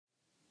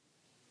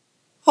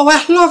Oh well,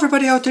 hello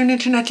everybody out there in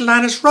internet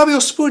land. It's Robbie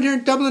O'Spoon here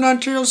in Dublin,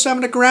 Ontario. Just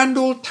having a grand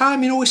old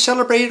time. We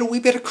celebrated a wee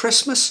bit of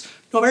Christmas.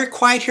 Very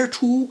quiet here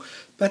too.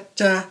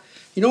 But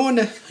swilling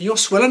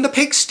the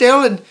pig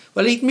still, and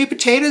eating me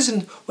potatoes,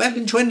 and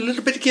enjoying a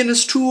little bit of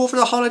Guinness too over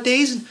the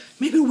holidays, and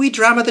maybe a wee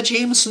drama of the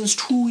Jamesons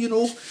too.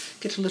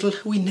 Get a little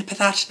wee nip of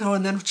that now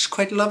and then, which is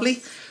quite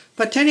lovely.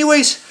 But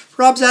anyways,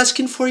 Rob's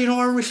asking for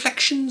our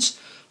reflections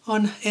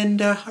on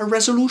and our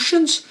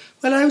resolutions.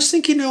 Well, I was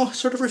thinking,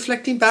 sort of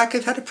reflecting back,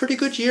 I've had a pretty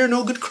good year,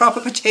 good crop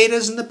of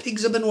potatoes, and the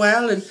pigs have been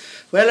well, and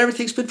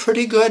everything's been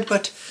pretty good.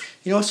 But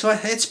so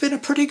it's been a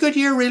pretty good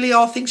year, really,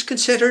 all things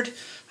considered.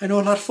 I know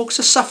a lot of folks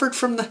have suffered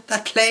from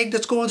that plague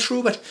that's going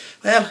through, but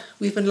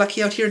we've been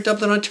lucky out here in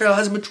Dublin, Ontario. It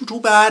hasn't been too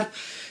bad.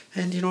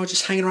 And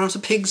just hanging around with the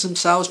pigs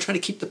themselves, trying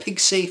to keep the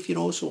pigs safe,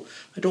 so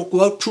I don't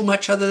go out too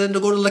much other than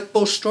to go to the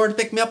Lickbo store to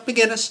pick me up my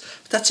Guinness.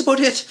 But that's about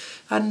it.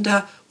 And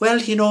I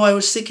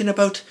was thinking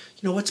about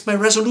what's my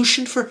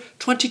resolution for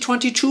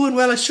 2022, and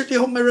I certainly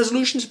hope my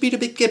resolutions be to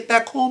get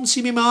back home,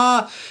 see me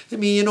ma, and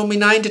me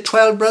 9 to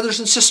 12 brothers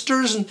and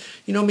sisters, and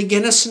me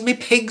Guinness and me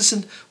pigs,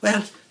 and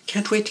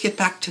can't wait to get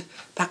back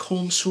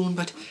home soon.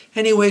 But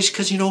anyways,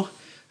 because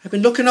I've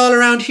been looking all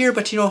around here,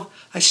 but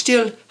I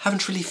still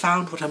haven't really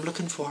found what I'm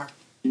looking for.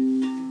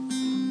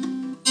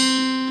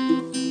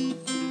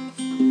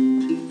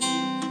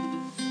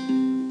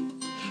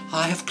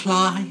 I have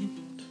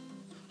climbed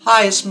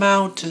highest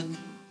mountains,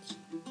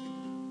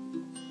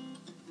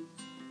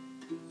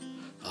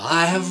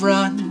 I have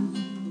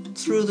run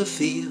through the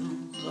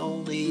fields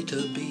only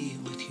to be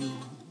with you,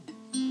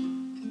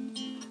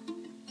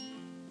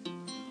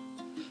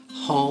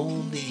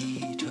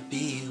 only to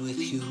be with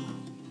you.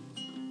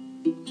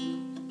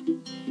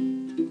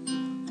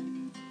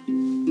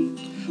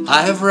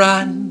 I have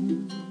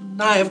run,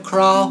 I have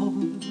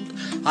crawled,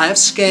 I have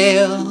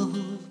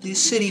scaled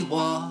these city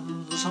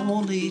walls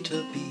only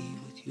to be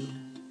with you,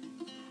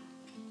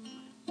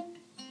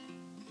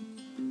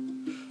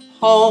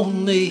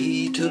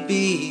 only to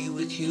be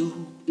with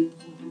you.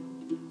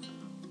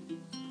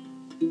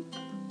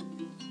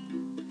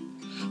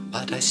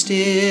 But I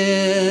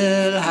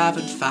still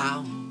haven't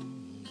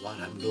found what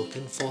I'm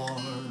looking for,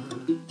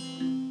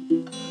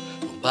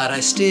 but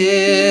I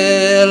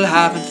still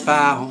haven't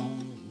found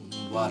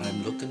what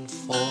I'm looking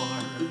for.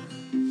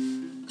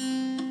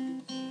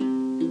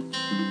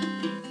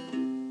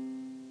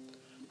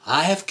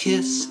 I have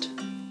kissed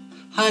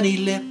honey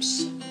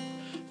lips,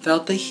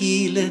 felt the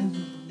healing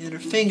in her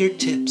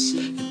fingertips.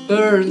 It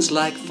burns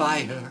like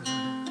fire.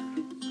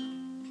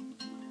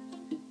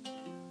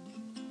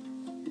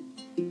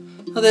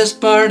 This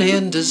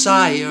burning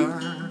desire.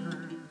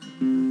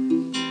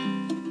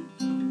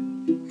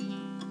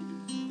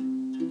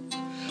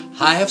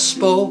 I have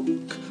spoke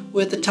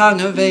with the tongue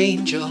of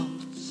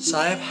angels,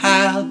 I have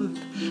held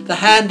the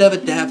hand of a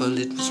devil.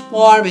 It was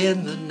warm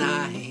in the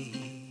night,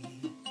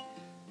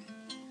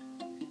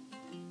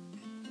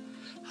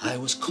 I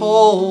was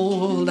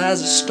cold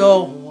as a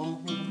stone.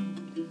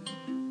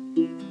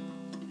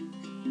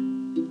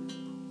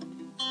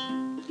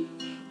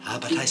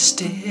 But I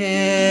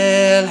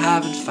still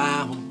haven't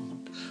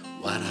found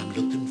what I'm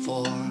looking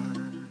for.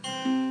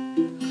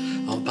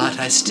 Oh, but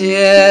I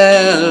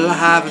still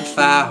haven't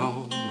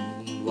found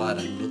what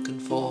I'm looking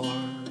for.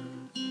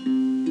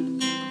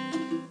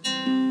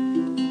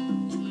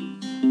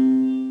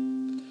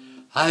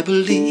 I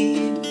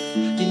believe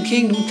in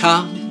kingdom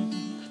come,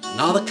 and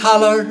all the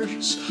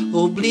colours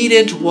will bleed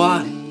into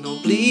one,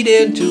 will bleed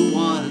into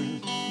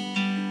one.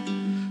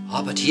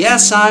 Oh, but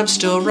yes, I'm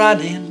still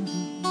running.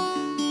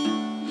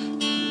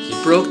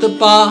 You broke the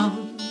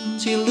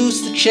bonds, you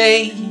loosed the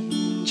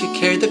chains, you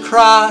carried the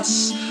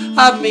cross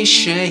of me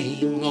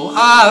shame, oh,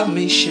 of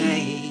me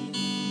shame.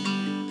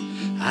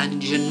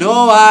 And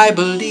I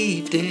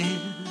believed it,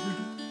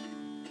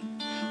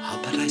 oh,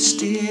 but I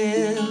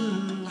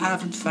still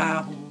haven't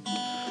found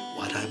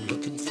what I'm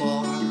looking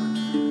for.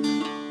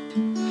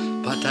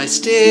 But I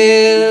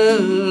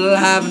still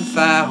haven't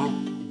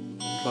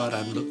found what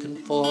I'm looking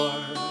for.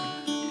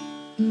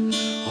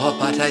 Oh,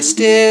 but I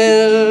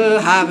still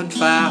haven't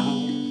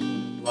found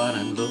what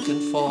I'm looking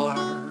for.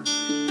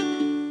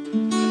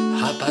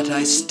 Oh, but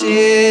I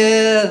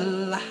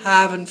still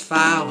haven't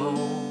found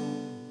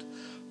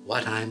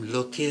what I'm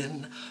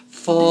looking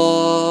for.